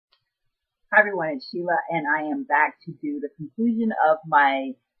Hi everyone, it's Sheila and I am back to do the conclusion of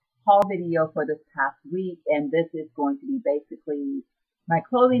my haul video for this past week, and this is going to be basically my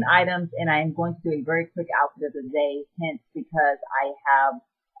clothing items, and I am going to do a very quick outfit of the day, hence because I have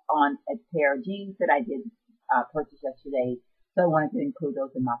on a pair of jeans that I did purchase yesterday, so I wanted to include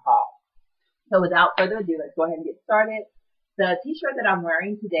those in my haul. So without further ado, let's go ahead and get started. The t-shirt that I'm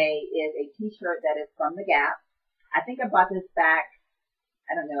wearing today is a t-shirt that is from The Gap. I think I bought this back,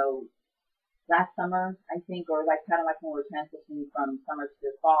 I don't know, last summer, I think, or like kind of like when we were transitioning from summer to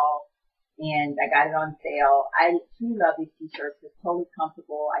fall, and I got it on sale. I truly love these t-shirts. It's totally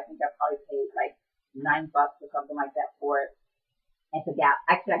comfortable. I think I probably paid like $9 or something like that for it at the Gap.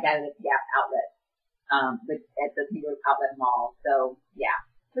 Actually, I got it at the Gap outlet, at the St. Louis Outlet Mall. So yeah,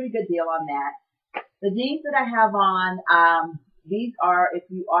 pretty good deal on that. The jeans that I have on, these are, if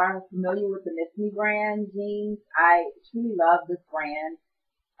you are familiar with the Miss Me brand jeans, I truly love this brand.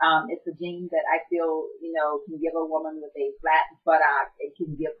 It's a jean that I feel, can give a woman with a flat buttock, it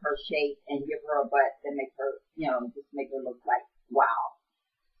can give her shape and give her a butt that makes her, just make her look like, wow.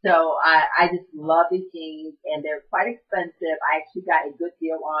 So I just love these jeans, and they're quite expensive. I actually got a good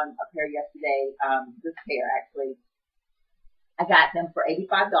deal on a pair yesterday, this pair actually. I got them for $85,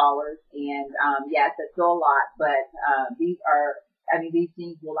 and yes, that's still a lot, but these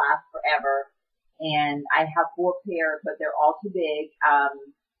jeans will last forever. And I have 4 pairs, but they're all too big.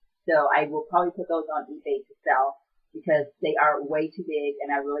 So I will probably put those on eBay to sell because they are way too big, and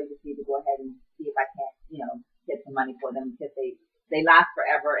I really just need to go ahead and see if I can't, get some money for them because they last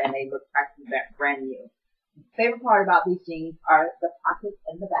forever and they look practically brand new. The favorite part about these jeans are the pockets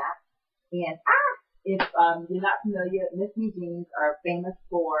in the back. And if you're not familiar, Miss Me jeans are famous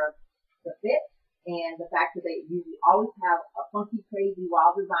for the fit and the fact that they usually always have a funky, crazy,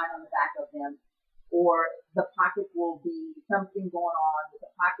 wild design on the back of them. Or the pockets will be something going on with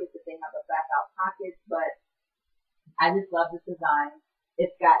the pockets if they have a back out pockets, but I just love this design.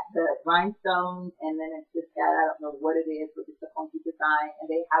 It's got the rhinestones, and then it's just got, I don't know what it is, but it's a funky design,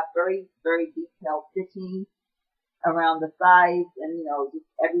 and they have very, very detailed stitching around the sides and, just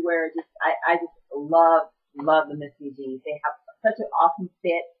everywhere. I just love the Miss Me jeans. They have such an awesome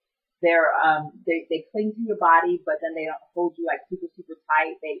fit. They cling to your body, but then they don't hold you like super, super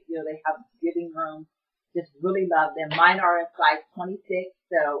tight. They have giving room. Just really love them. Mine are in size 26.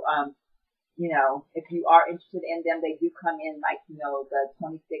 So, if you are interested in them, they do come in like, the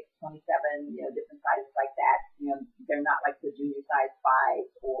 26, 27, different sizes like that. They're not like the junior size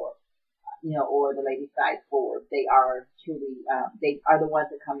 5 or the lady size 4. They are truly, they are the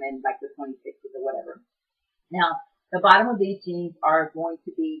ones that come in like the 26s or whatever. Now, the bottom of these jeans are going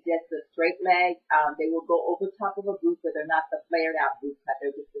to be just a straight leg. They will go over top of a boot, but they're not the flared out boot cut.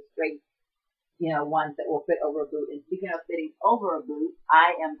 They're just the straight, ones that will fit over a boot. And speaking of fitting over a boot,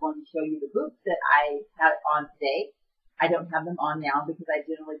 I am going to show you the boots that I have on today. I don't have them on now because I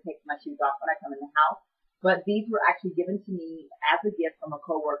generally take my shoes off when I come in the house. But these were actually given to me as a gift from a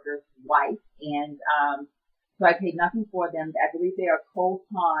coworker's wife, and so I paid nothing for them. I believe they are Cole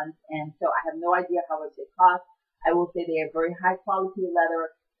Haans, and so I have no idea how much they cost. I will say they are very high quality leather,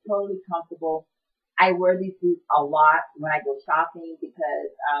 totally comfortable. I wear these boots a lot when I go shopping because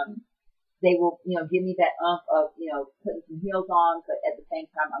they will, give me that of, putting some heels on, but at the same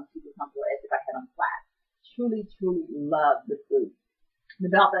time I'm super comfortable as if I had on flat. Truly, truly love this boot.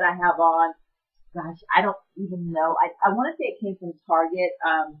 The belt that I have on, gosh, I don't even know. I want to say it came from Target,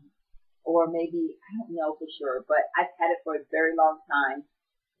 or maybe, I don't know for sure, but I've had it for a very long time.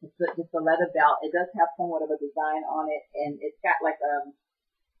 It's just a leather belt. It does have somewhat of a design on it, and it's got like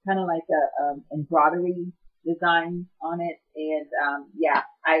kind of like a embroidery design on it. And yeah,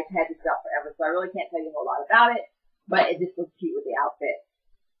 I've had this belt forever, so I really can't tell you a whole lot about it, but it just looks cute with the outfit.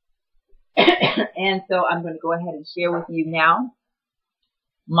 And so I'm going to go ahead and share with you now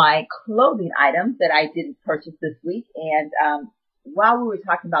my clothing items that I did purchase this week. And while we were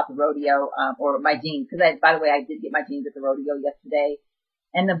talking about the rodeo, or my jeans, because by the way, I did get my jeans at the rodeo yesterday.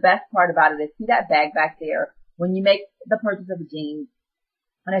 And the best part about it is, see that bag back there? When you make the purchase of the jeans,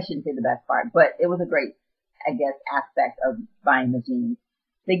 and I shouldn't say the best part, but it was a great, I guess, aspect of buying the jeans.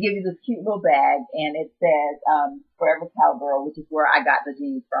 They give you this cute little bag, and it says Forever Cowgirl, which is where I got the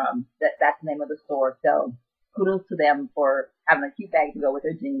jeans from. That's the name of the store. So kudos to them for having a cute bag to go with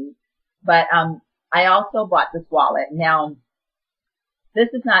their jeans. But I also bought this wallet. Now, this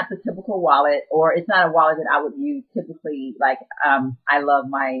is not the typical wallet, or it's not a wallet that I would use typically. Like, I love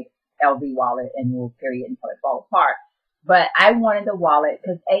my LV wallet and will carry it until it falls apart. But I wanted the wallet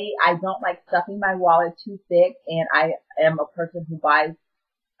because I don't like stuffing my wallet too thick, and I am a person who buys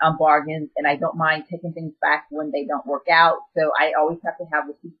bargains, and I don't mind taking things back when they don't work out. So I always have to have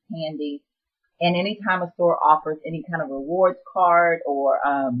receipts handy. And anytime a store offers any kind of rewards card or,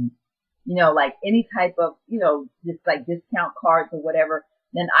 you know, like any type of, you know, just like discount cards or whatever,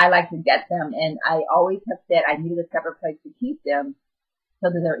 then I like to get them. And I always have said I needed a separate place to keep them so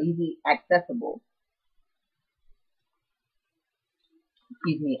that they're easy accessible.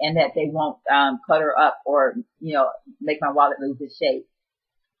 Excuse me, and that they won't clutter up or, you know, make my wallet lose its shape.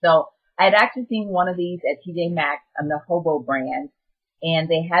 So I had actually seen one of these at TJ Maxx on the Hobo brand, and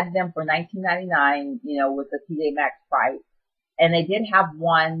they had them for $19.99, you know, with the TJ Maxx price. And they did have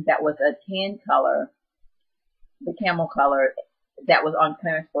one that was a tan color, the camel color, that was on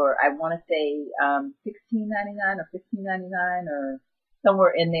clearance for, I want to say, $16.99 or $15.99 or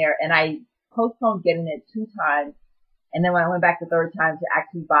somewhere in there. And I postponed getting it 2 times. And then when I went back the 3rd time to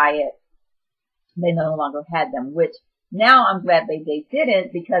actually buy it, they no longer had them, which now I'm glad they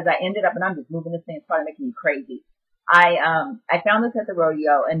didn't, because I ended up, and I'm just moving this thing, it's probably making me crazy. I found this at the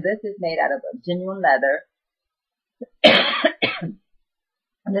rodeo, and this is made out of genuine leather.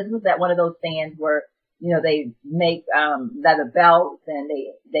 And this was at one of those stands where, you know, they make, leather belts, and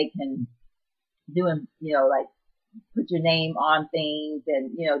they can do, you know, like put your name on things,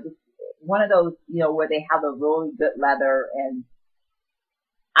 and, you know, just one of those, you know, where they have the really good leather. And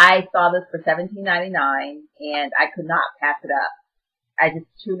I saw this for $17.99, and I could not pass it up. I just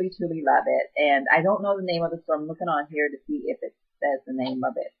truly, truly love it. And I don't know the name of the store. I'm looking on here to see if it says the name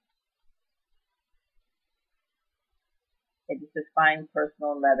of it. It just says Fine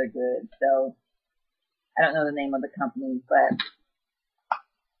Personal Leather Goods. So I don't know the name of the company, but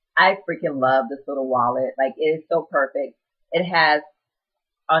I freaking love this little wallet. Like, it is so perfect. It has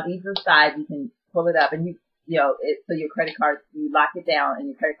on either side, you can pull it up, and you know, so your credit cards, you lock it down and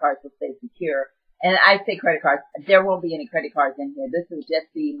your credit cards will stay secure. And I say credit cards, there won't be any credit cards in here. This will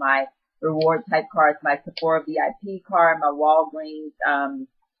just be my reward type cards, my Sephora VIP card, my Walgreens,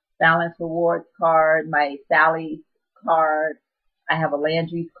 Balance Rewards card, my Sally's card. I have a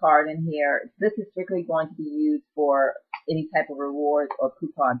Landry's card in here. This is strictly going to be used for any type of rewards or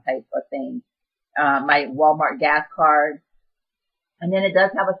coupon type of thing. My Walmart gas card. And then it does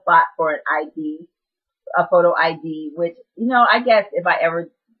have a spot for an ID, a photo ID, which, you know, I guess if I ever,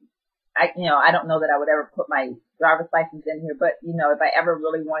 you know, I don't know that I would ever put my driver's license in here, but, you know, if I ever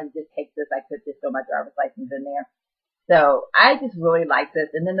really wanted to just take this, I could just throw my driver's license in there. So I just really like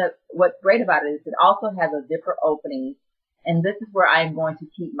this. And then what's great about it is it also has a zipper opening, and this is where I'm going to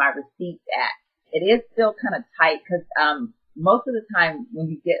keep my receipts at. It is still kind of tight because, most of the time when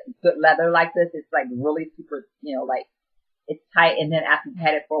you get good leather like this, it's like really super, you know, like, it's tight, and then after you've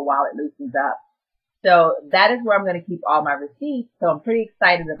had it for a while, it loosens up. So that is where I'm going to keep all my receipts. So I'm pretty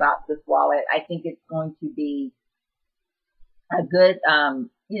excited about this wallet. I think it's going to be a good,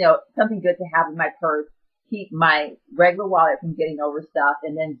 you know, something good to have in my purse. Keep my regular wallet from getting overstuffed,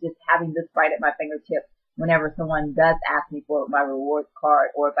 and then just having this right at my fingertip whenever someone does ask me for my rewards card,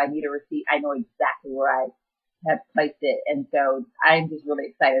 or if I need a receipt, I know exactly where I have placed it. And so I'm just really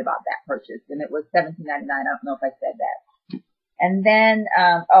excited about that purchase. And it was $17.99. I don't know if I said that. And then,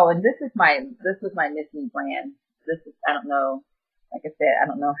 and this was my Miss Me brand. This is, I don't know, like I said, I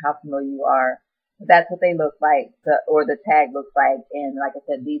don't know how familiar you are, but that's what they look like, or the tag looks like. And like I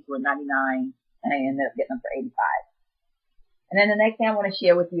said, these were $99, and I ended up getting them for $85. And then the next thing I want to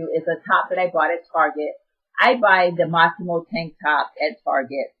share with you is a top that I bought at Target. I buy the Massimo tank tops at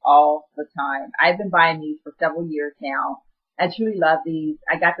Target all the time. I've been buying these for several years now. I truly love these.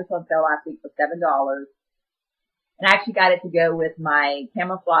 I got this on sale last week for $7. And I actually got it to go with my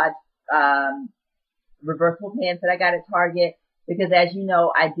camouflage, reversible pants that I got at Target, because as you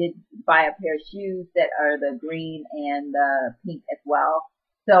know, I did buy a pair of shoes that are the green and the pink as well.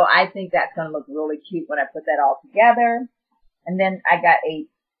 So I think that's going to look really cute when I put that all together. And then I got a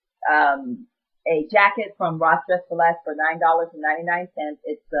jacket from Ross Dress for Less for $9.99.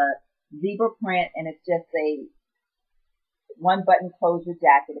 It's a zebra print, and it's just a one button closure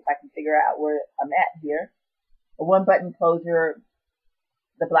jacket, if I can figure out where I'm at here. A one button closure,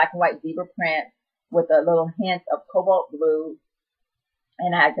 the black and white zebra print with a little hint of cobalt blue.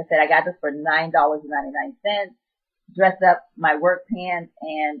 And like I said, I got this for $9.99. Dressed up my work pants,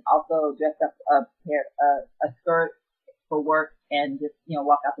 and also dressed up a skirt for work, and just, you know,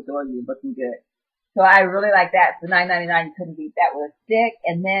 walk out the door, you're looking good. So I really like that. For $9.99, you couldn't beat that with a stick.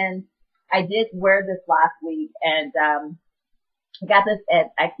 And then I did wear this last week, and I got this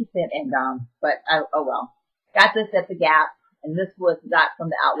at, I keep saying but oh well. Got this at the Gap, and this was not from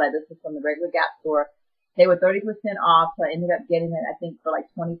the outlet. This was from the regular Gap store. They were 30% off, so I ended up getting it, I think, for like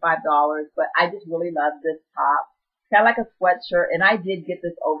 $25. But I just really love this top. It's kind of like a sweatshirt, and I did get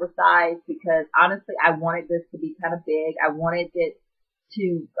this oversized because honestly, I wanted this to be kind of big. I wanted it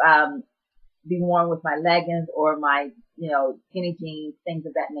to, be worn with my leggings or my, skinny jeans, things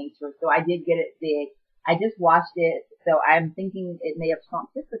of that nature. So I did get it big. I just washed it. So I'm thinking it may have shrunk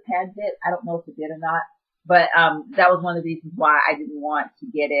just a tad bit. I don't know if it did or not, but, that was one of the reasons why I didn't want to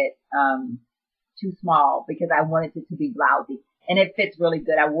get it, too small, because I wanted it to be blousy. And it fits really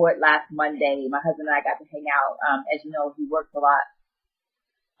good. I wore it last Monday. My husband and I got to hang out. As you know, he works a lot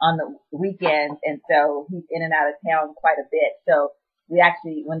on the weekends, and so he's in and out of town quite a bit. So we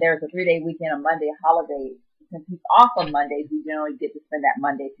actually, when there's a 3-day weekend on Monday, holiday, since he's off on Mondays, we generally get to spend that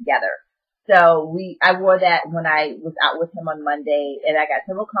Monday together. So I wore that when I was out with him on Monday, and I got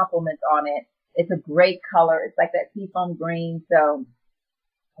several compliments on it. It's a great color. It's like that seafoam green, so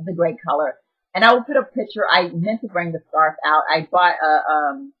it's a great color. And I will put a picture. I meant to bring the scarf out. I bought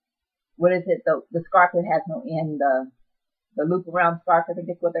what is it? The scarf that has no end, the loop around scarf, I think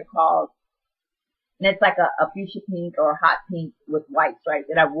is what they're called. And it's like a fuchsia pink or a hot pink with white stripes.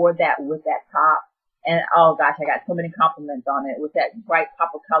 And I wore that with that top. And oh gosh, I got so many compliments on it with that bright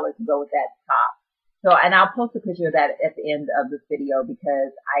pop of color to go with that top. So, and I'll post a picture of that at the end of this video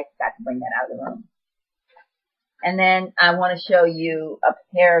because I forgot to bring that out of the room. And then I want to show you a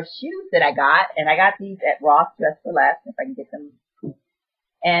pair of shoes that I got. And I got these at Ross Dress for Less, if I can get them.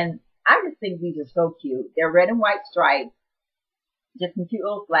 And I just think these are so cute. They're red and white stripes. Just some cute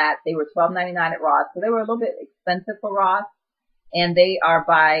little flats. They were $12.99 at Ross. So they were a little bit expensive for Ross. And they are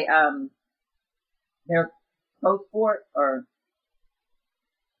by, they're Pro Sport, or,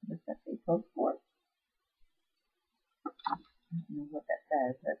 what does that say? Pro Sport? I don't know what that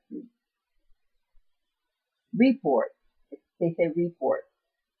says. Let's see. Report. They say Report.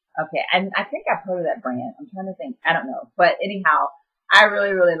 Okay. And I think I've heard of that brand. I'm trying to think. I don't know. But anyhow, I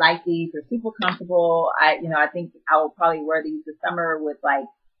really, really like these. They're super comfortable. I think I will probably wear these this summer with like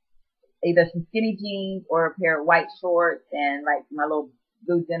either some skinny jeans or a pair of white shorts and like my little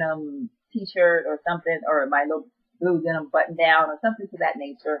blue denim t-shirt or something, or my little blue denim button down or something to that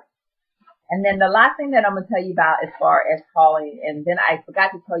nature. And then the last thing that I'm going to tell you about as far as hauling, and then I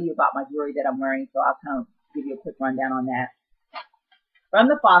forgot to tell you about my jewelry that I'm wearing, so I'll kind of give you a quick rundown on that. From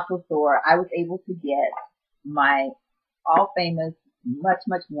the Fossil store, I was able to get my all famous, much,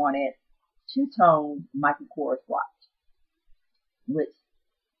 much wanted two-tone Michael Kors watch, which,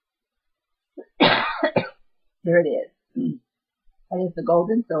 here it is. It is the gold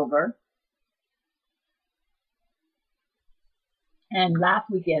and silver. And last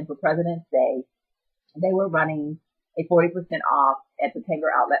weekend for President's Day, they were running a 40% off at the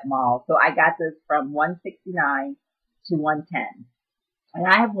Tanger Outlet Mall. So I got this from $169 to $110. And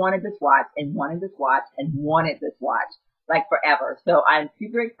I have wanted this watch and wanted this watch and wanted this watch like forever. So I'm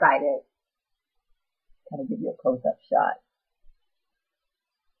super excited. Kind of give you a close-up shot.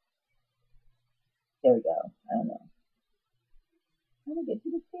 There we go. I don't know. Let me get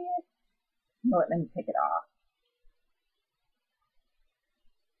you to see it. You know what? Let me take it off.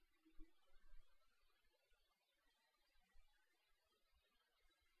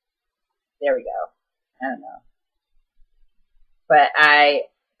 There we go. I don't know. But I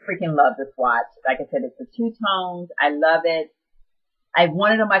freaking love this watch. Like I said, it's the two tones. I love it. I've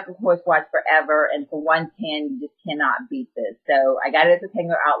wanted a Michael Kors watch forever, and for $110, you just cannot beat this. So I got it at the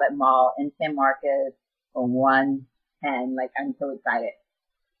Tanger Outlet Mall in San Marcos for $110. Like, I'm so excited.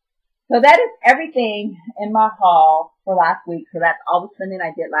 So that is everything in my haul for last week. So that's all the spending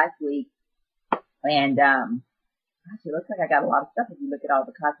I did last week. And, gosh, it looks like I got a lot of stuff if you look at all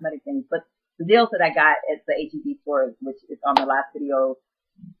the cosmetic things. But the deals that I got at the H-E-B store, which is on the last video,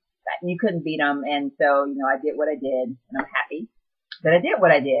 you couldn't beat them. And so, I did what I did, and I'm happy that I did what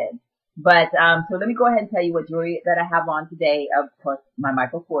I did. But, so let me go ahead and tell you what jewelry that I have on today. Of course, my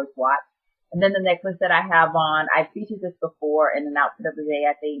Michael Kors watch. And then the necklace that I have on, I featured this before in an outfit of the day.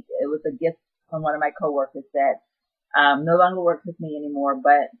 I think it was a gift from one of my coworkers that, no longer works with me anymore,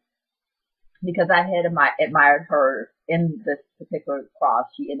 but because I had admired her in this particular cross,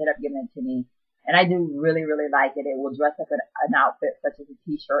 she ended up giving it to me. And I do really, really like it. It will dress up an outfit such as a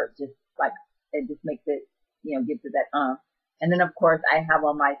t-shirt, just like, it just makes it, gives it that, And then of course I have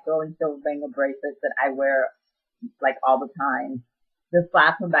on my sterling silver bangle bracelets that I wear like all the time. This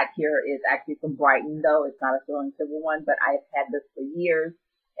last one back here is actually from Brighton though. It's not a sterling silver one, but I've had this for years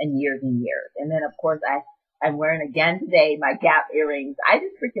and years and years. And then of course I'm wearing again today my Gap earrings. I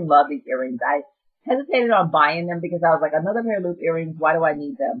just freaking love these earrings. I hesitated on buying them because I was like, another pair of loop earrings, why do I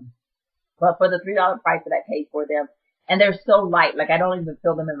need them? But for the $3 price that I paid for them, and they're so light, like I don't even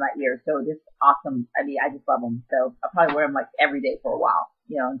feel them in my ears. So just awesome. I mean, I just love them. So I'll probably wear them like every day for a while,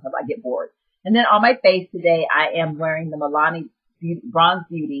 until I get bored. And then on my face today, I am wearing the Milani Bronze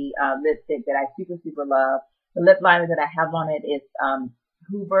Beauty lipstick that I super, super love. The lip liner that I have on it is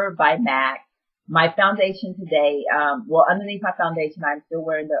Hoover by MAC. My foundation today, well, underneath my foundation, I'm still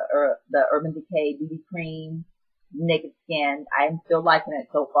wearing the Urban Decay BB Cream Naked Skin. I'm still liking it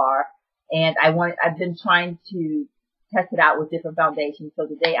so far. And I've been trying to test it out with different foundations. So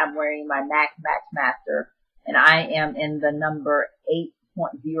today I'm wearing my MAC Match Master, and I am in the number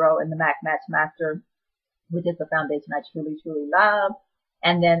 8.0 in the MAC Match Master, which is a foundation I truly, truly love.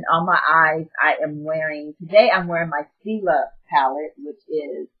 And then on my eyes, today I'm wearing my Stila palette, which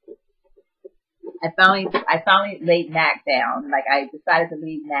is, I finally laid MAC down. Like, I decided to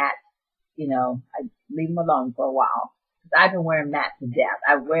leave MAC, I leave him alone for a while. Cause I've been wearing MAC to death.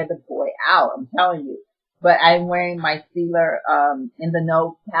 I wear the boy out, I'm telling you. But I'm wearing my Stila, in the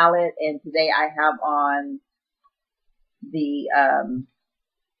No palette, and today I have on the,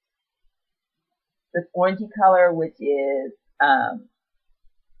 this orangey color, which is,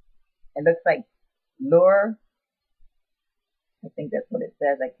 it looks like Lure. I think that's what it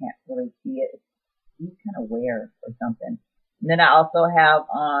says. I can't really see it. It's kind of weird or something. And then I also have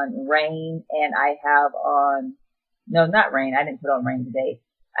on Rain, and I have on, no, not Rain. I didn't put on Rain today.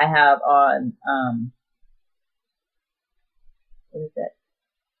 I have on, what is that?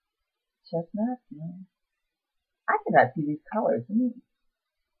 Chestnut? No. I cannot see these colors.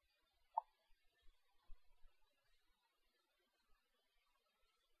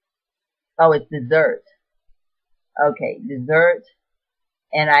 Oh, it's Dessert. Okay, Dessert.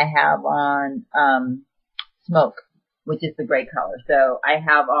 And I have on, Smoke, which is the gray color. So I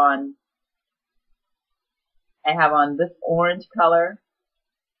have on this orange color.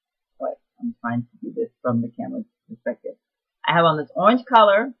 Wait, I'm trying to do this from the camera's perspective. I have on this orange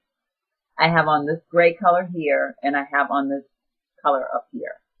color. I have on this gray color here, and I have on this color up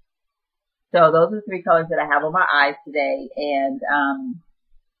here. So those are the three colors that I have on my eyes today. And,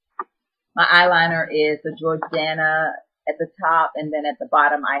 my eyeliner is the Jordana at the top, and then at the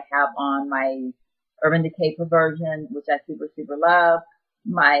bottom I have on my Urban Decay Perversion, which I super, super love.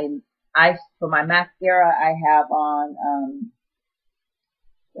 For my mascara, I have on,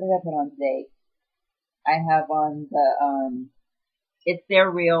 what did I put on today? I have on the, It's They're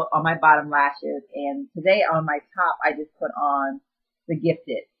Real on my bottom lashes, and today on my top, I just put on the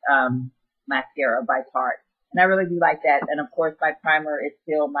Gifted, mascara by Tarte. And I really do like that. And of course, my primer is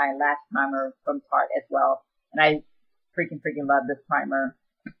still my lash primer from Tarte as well. And I freaking love this primer.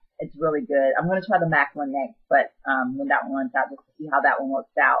 It's really good. I'm going to try the MAC one next, but when that one runs out, just to see how that one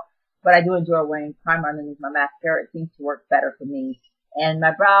works out. But I do enjoy wearing primer underneath my mascara. It seems to work better for me. And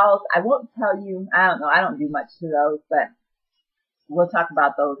my brows, I won't tell you, I don't know, I don't do much to those, but we'll talk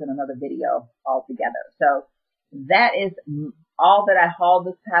about those in another video altogether. So that is all that I hauled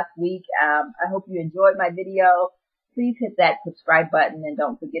this past week. I hope you enjoyed my video. Please hit that subscribe button, and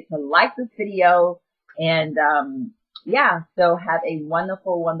don't forget to like this video. And yeah, so have a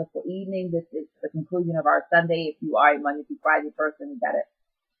wonderful, wonderful evening. This is the conclusion of our Sunday. If you are a Monday through Friday person, you gotta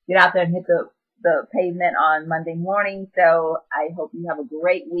get out there and hit the pavement on Monday morning. So I hope you have a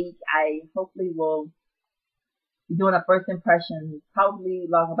great week. I hopefully will be doing a first impression probably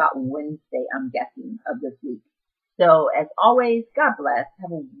along about Wednesday, I'm guessing, of this week. So as always, God bless.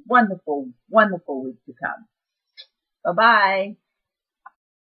 Have a wonderful, wonderful week to come. Bye-bye.